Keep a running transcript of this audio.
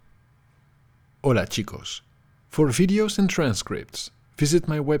Hola chicos. For videos and transcripts, visit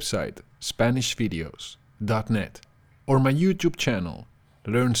my website SpanishVideos.net or my YouTube channel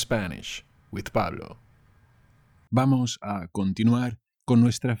Learn Spanish with Pablo. Vamos a continuar con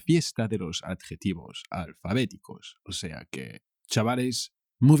nuestra fiesta de los adjetivos alfabéticos. O sea que, chavales,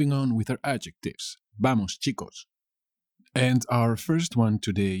 moving on with our adjectives. Vamos chicos. And our first one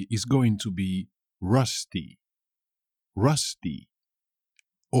today is going to be rusty. Rusty.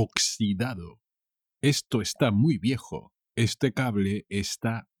 Oxidado. Esto está muy viejo. Este cable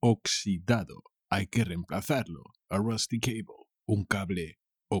está oxidado. Hay que reemplazarlo. A rusty cable. Un cable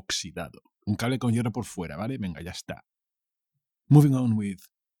oxidado. Un cable con hierro por fuera, ¿vale? Venga, ya está. Moving on with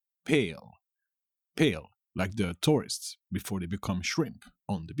pale. Pale, like the tourists before they become shrimp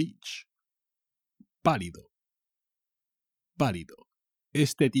on the beach. Pálido. Pálido.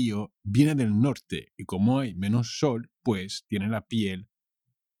 Este tío viene del norte y como hay menos sol, pues tiene la piel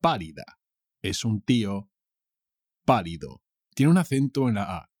pálida. Es un tío pálido. Tiene un acento en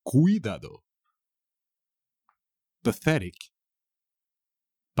la A. Cuidado. Pathetic.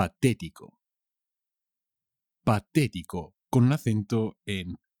 Patético. Patético, con un acento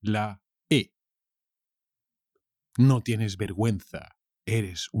en la E. No tienes vergüenza.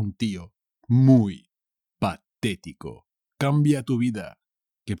 Eres un tío muy patético. Cambia tu vida,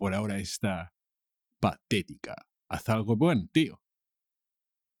 que por ahora está patética. Haz algo bueno, tío.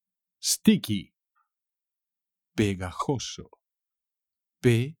 Sticky. Pegajoso.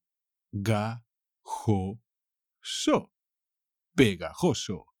 Pegajoso.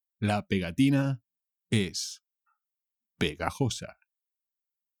 Pegajoso. La pegatina es pegajosa.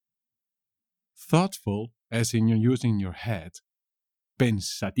 Thoughtful, as in you're using your head.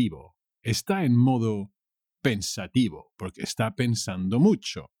 Pensativo. Está en modo pensativo, porque está pensando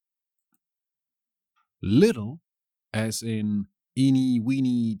mucho. Little, as in eeny,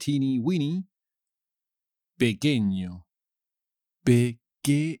 weeny, teeny, weeny. Pequeño.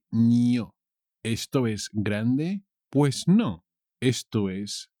 Pequeño. ¿Esto es grande? Pues no. Esto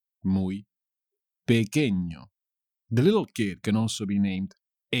es muy pequeño. The little kid can also be named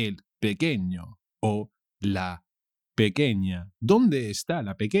el pequeño o la pequeña. ¿Dónde está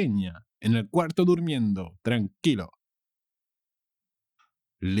la pequeña? En el cuarto durmiendo, tranquilo.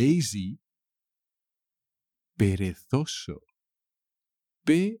 Lazy. Perezoso.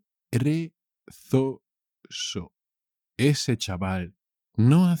 Perezoso. Ese chaval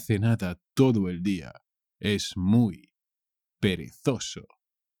no hace nada todo el día. Es muy perezoso.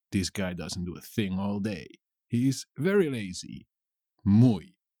 This guy doesn't do a thing all day. He's very lazy.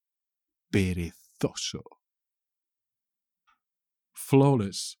 Muy perezoso.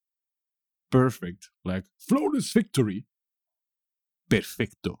 Flawless. Perfect, like flawless victory.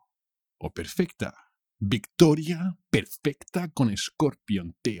 Perfecto o perfecta. Victoria perfecta con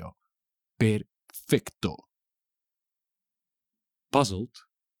escorpión, tío. Perfecto. Puzzled,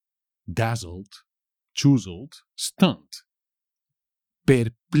 dazzled, chuzzled, stunned.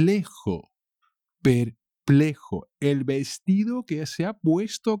 Perplejo. Perplejo. El vestido que se ha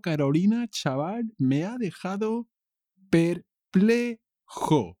puesto Carolina, chaval, me ha dejado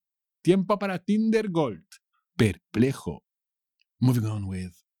perplejo. Tiempo para Tinder Gold. Perplejo. Moving on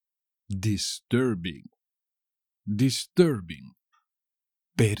with disturbing. Disturbing.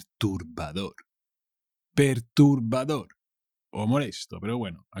 Perturbador. Perturbador. O molesto, pero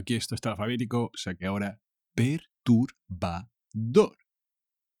bueno, aquí esto está alfabético, o sea que ahora perturbador.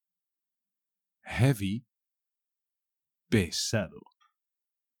 Heavy. Pesado.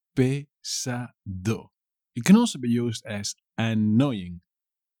 Pesado. It can also be used as annoying.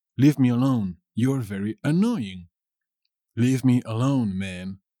 Leave me alone. You're very annoying. Leave me alone,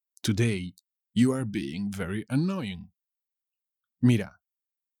 man. Today, you are being very annoying. Mira,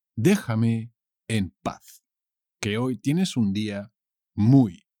 déjame en paz, que hoy tienes un día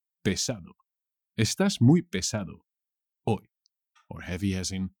muy pesado. Estás muy pesado hoy. Or heavy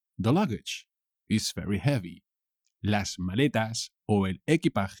as in the luggage is very heavy. Las maletas o el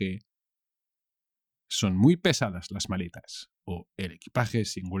equipaje son muy pesadas las maletas. O el equipaje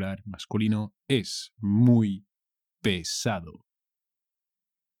singular masculino es muy pesado.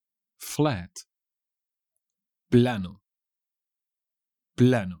 Flat. Plano.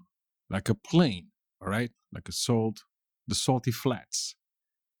 Plano. Like a plain, alright? Like a the salty flats.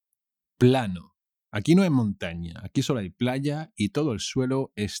 Plano. Aquí no hay montaña, aquí solo hay playa y todo el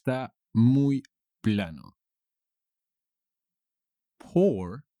suelo está muy plano.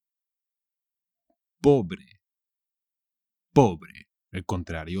 Poor. Pobre. Pobre. El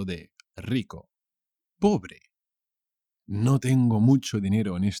contrario de rico. Pobre. No tengo mucho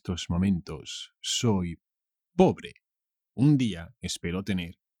dinero en estos momentos. Soy pobre. Un día espero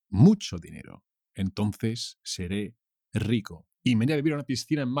tener mucho dinero. entonces seré rico. Y me iré a vivir a una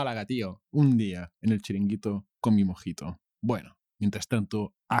piscina en Málaga, tío, un día en el chiringuito con mi mojito. Bueno, mientras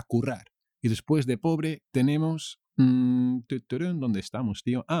tanto, a currar. Y después de pobre tenemos... ¿dónde estamos,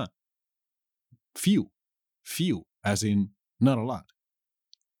 tío? Few. Few, as in not a lot.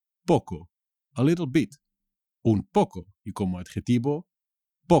 Poco. A little bit. Un poco. Y como adjetivo,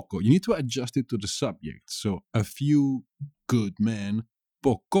 poco. You need to adjust it to the subject. So, a few good men.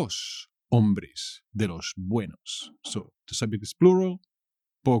 Pocos hombres de los buenos. So, the subject is plural.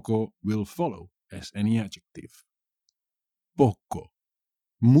 Poco will follow as any adjective. Poco.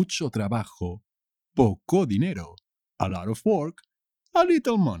 Mucho trabajo. Poco dinero. A lot of work. A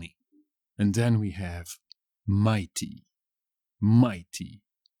little money. And then we have mighty. Mighty.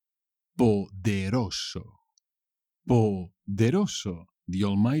 Poderoso. Poderoso. The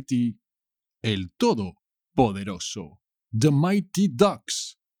Almighty. El Todopoderoso. The Mighty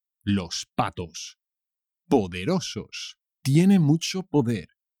Ducks. Los patos. Poderosos. Tiene mucho poder.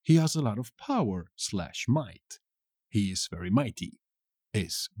 He has a lot of power / might. He is very mighty.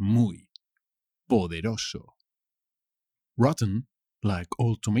 Es muy poderoso. Rotten, like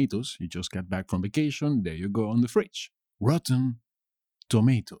old tomatoes. You just got back from vacation. There you go on the fridge. Rotten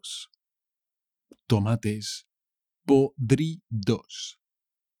tomatoes. Tomates podridos.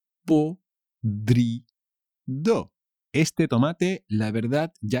 Podrido. Este tomate, la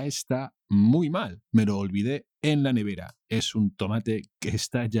verdad, ya está muy mal. Me lo olvidé en la nevera. Es un tomate que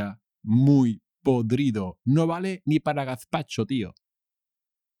está ya muy podrido. No vale ni para gazpacho, tío.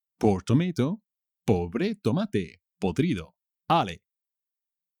 Poor tomato. Pobre tomate. Podrido. Ale.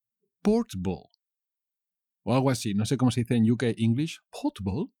 Portable. O algo así. No sé cómo se dice en UK English.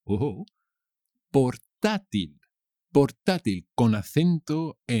 Portable. Oh. Portátil. Portátil con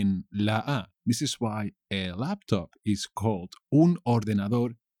acento en la A. This is why a laptop is called un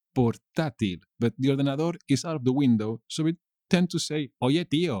ordenador portátil. But the ordenador is out of the window, so we tend to say, oye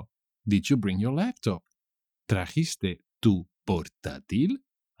tío, did you bring your laptop? ¿Trajiste tu portátil?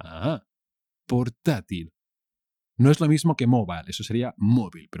 Portátil. No es lo mismo que mobile, eso sería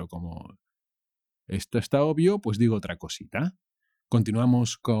móvil, pero como esto está obvio, pues digo otra cosita.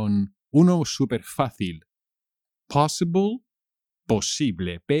 Continuamos con uno súper fácil. Possible,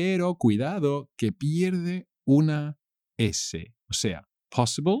 posible, pero cuidado que pierde una S. O sea,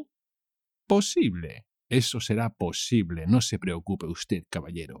 possible, posible. Eso será posible, no se preocupe usted,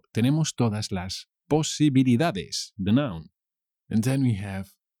 caballero. Tenemos todas las posibilidades, the noun. And then we have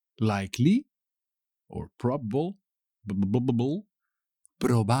likely, or probable, probable,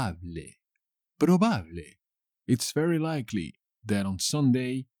 probable. It's very likely that on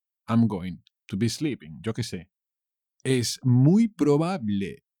Sunday I'm going to be sleeping. Yo qué sé. Es muy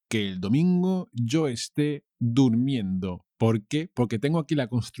probable que el domingo yo esté durmiendo. ¿Por qué? Porque tengo aquí la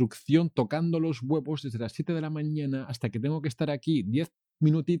construcción tocando los huevos desde las 7 de la mañana hasta que tengo que estar aquí 10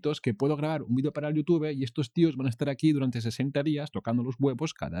 minutitos que puedo grabar un vídeo para el YouTube y estos tíos van a estar aquí durante 60 días tocando los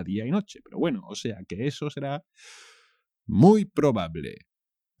huevos cada día y noche. Pero bueno, o sea que eso será muy probable.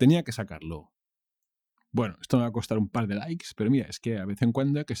 Tenía que sacarlo. Bueno, esto me va a costar un par de likes, pero mira, es que a vez en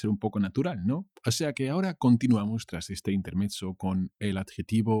cuando hay que ser un poco natural, ¿no? O sea que ahora continuamos tras este intermezzo con el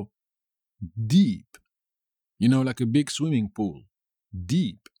adjetivo deep. You know, like a big swimming pool.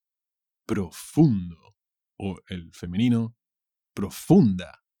 Deep. Profundo. O el femenino,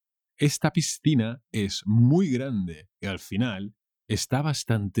 profunda. Esta piscina es muy grande y al final está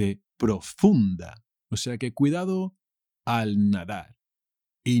bastante profunda. O sea que cuidado al nadar.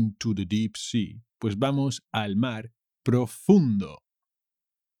 Into the deep sea. Pues vamos al mar profundo.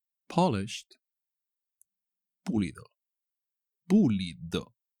 Polished. Pulido.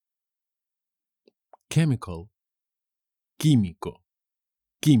 Pulido. Chemical. Químico.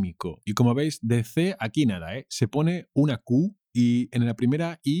 Químico. Y como veis, de C aquí nada, ¿eh? Se pone una Q y en la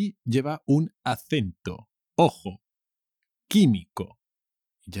primera I lleva un acento. Ojo. Químico.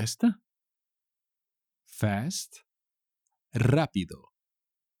 Y ya está. Fast. Rápido.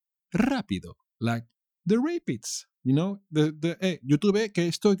 Rápido. Like the rapids. You know, YouTube, que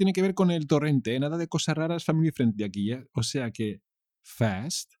esto tiene que ver con el torrente, nada de cosas raras family friendly aquí, ¿eh? O sea que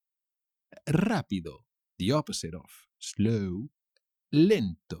fast, rápido, the opposite of slow,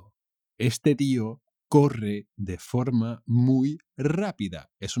 lento. Este tío corre de forma muy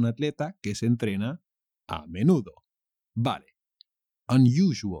rápida. Es un atleta que se entrena a menudo. Vale.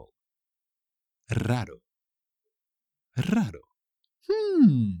 Unusual. Raro. Raro.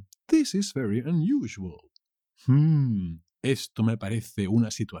 This is very unusual. Esto me parece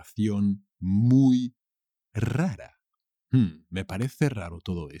una situación muy rara. Me parece raro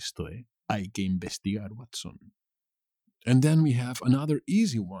todo esto, ¿eh? Hay que investigar, Watson. And then we have another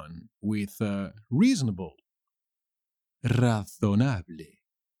easy one with reasonable. Razonable.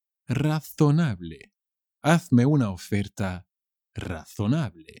 Razonable. Hazme una oferta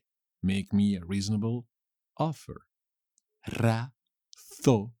razonable. Make me a reasonable offer. Razonable.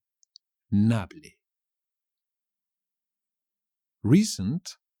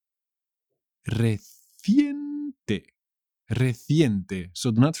 Recent. Reciente. Reciente.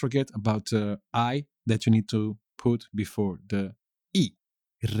 So do not forget about the I that you need to put before the I.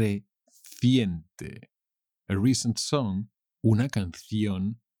 Reciente. A recent song, una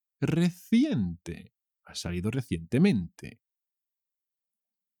canción reciente. Ha salido recientemente.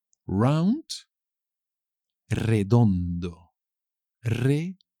 Round, redondo.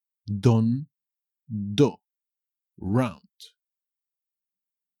 Redondo. Round.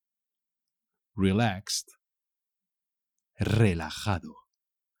 Relaxed, relajado.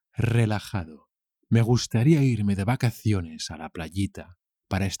 Relajado. Me gustaría irme de vacaciones a la playita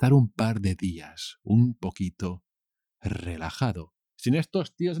para estar un par de días un poquito relajado. Sin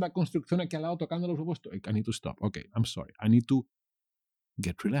estos tíos de la construcción aquí al lado tocando los huevos. I need to stop. Okay, I'm sorry. I need to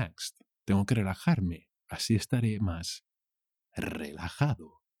get relaxed. Tengo que relajarme. Así estaré más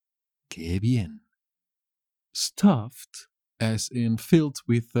relajado. ¡Qué bien! Stuffed, as in filled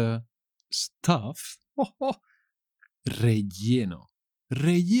with stuff. Oh, oh. Relleno.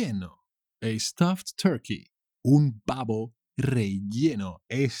 Relleno. A stuffed turkey. Un pavo relleno.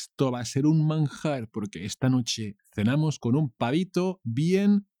 Esto va a ser un manjar porque esta noche cenamos con un pavito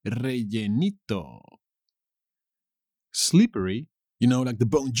bien rellenito. Slippery. You know, like the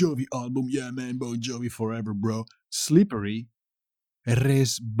Bon Jovi album. Yeah, man, Bon Jovi forever, bro. Slippery.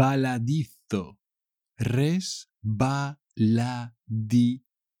 Resbaladizo. Resbaladizo.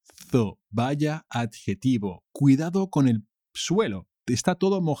 Vaya adjetivo. Cuidado con el suelo. Está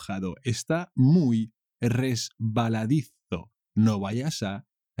todo mojado. Está muy resbaladizo. No vayas a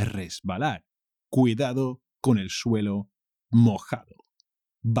resbalar. Cuidado con el suelo mojado.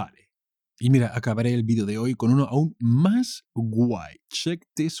 Vale. Y mira, acabaré el vídeo de hoy con uno aún más guay. Check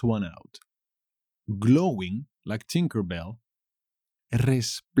this one out. Glowing, like Tinkerbell.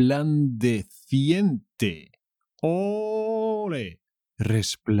 Resplandeciente. ¡Ole!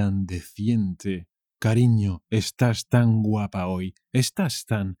 Resplandeciente. Cariño, estás tan guapa hoy. Estás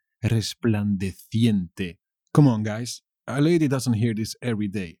tan resplandeciente. Come on, guys. A lady doesn't hear this every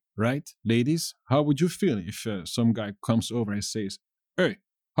day, right? Ladies, how would you feel if some guy comes over and says, "Hey,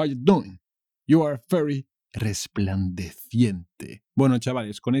 how you doing? You are very resplandeciente." Bueno,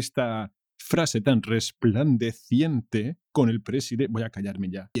 chavales, con esta frase tan resplandeciente con el presidente. Voy a callarme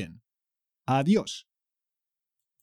ya. Bien. Adiós.